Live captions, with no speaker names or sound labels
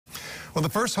Well, the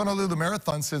first Honolulu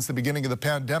Marathon since the beginning of the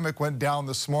pandemic went down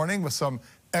this morning with some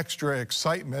extra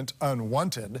excitement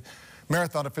unwanted.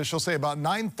 Marathon officials say about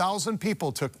 9,000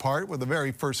 people took part, with the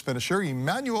very first finisher,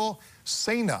 Emmanuel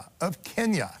Sena of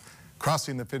Kenya,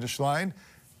 crossing the finish line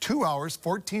 2 hours,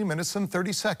 14 minutes and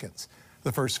 30 seconds.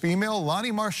 The first female,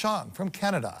 Lonnie Marchand from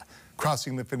Canada,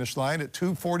 crossing the finish line at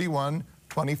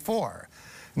 2:41:24.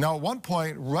 Now, at one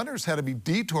point, runners had to be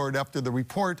detoured after the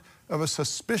report of a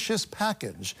suspicious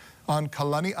package on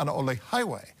Kalani'anaole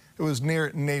Highway. It was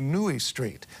near Nenui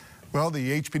Street. Well, the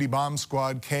HPD bomb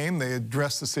squad came, they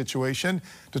addressed the situation,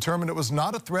 determined it was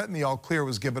not a threat, and the all clear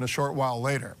was given a short while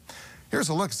later. Here's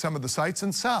a look at some of the sights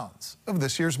and sounds of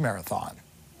this year's marathon.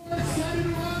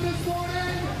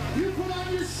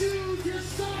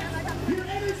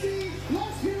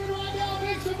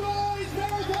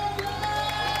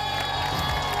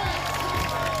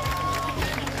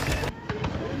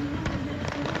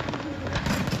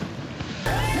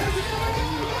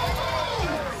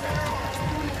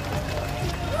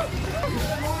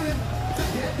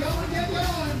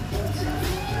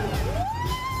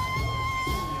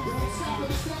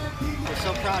 We're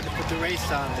so proud to put the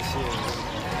race on this year.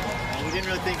 We didn't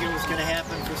really think it was going to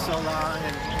happen for so long,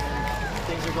 and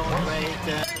things are going great.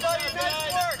 Everybody,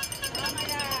 nice work!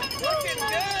 Looking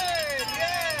good!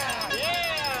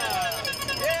 Yeah!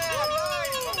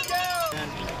 Nice! Let's go!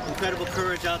 And incredible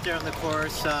courage out there on the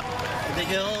course. The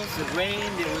hills, it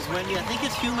rained, it was windy. I think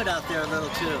it's humid out there a little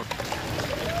too.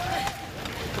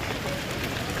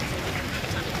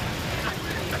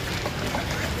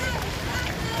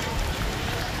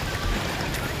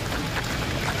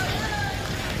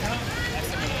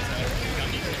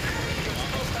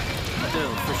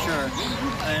 For sure.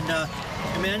 And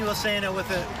Emmanuel Sena with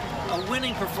a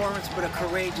winning performance, but a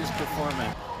courageous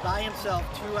performance. By himself,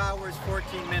 2 hours,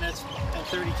 14 minutes, and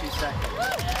 32 seconds.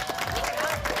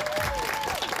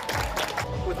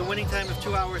 With a winning time of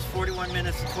 2 hours, 41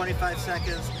 minutes, and 25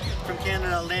 seconds from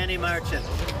Canada, Lonnie Marchand.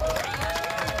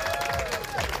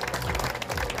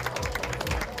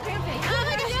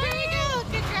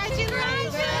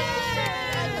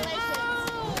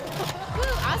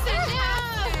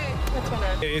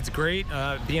 It's great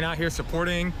being out here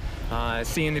supporting,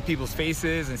 seeing the people's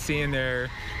faces and seeing their,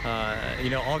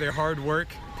 all their hard work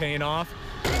paying off.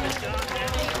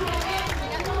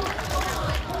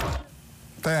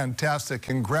 Fantastic.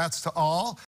 Congrats to all.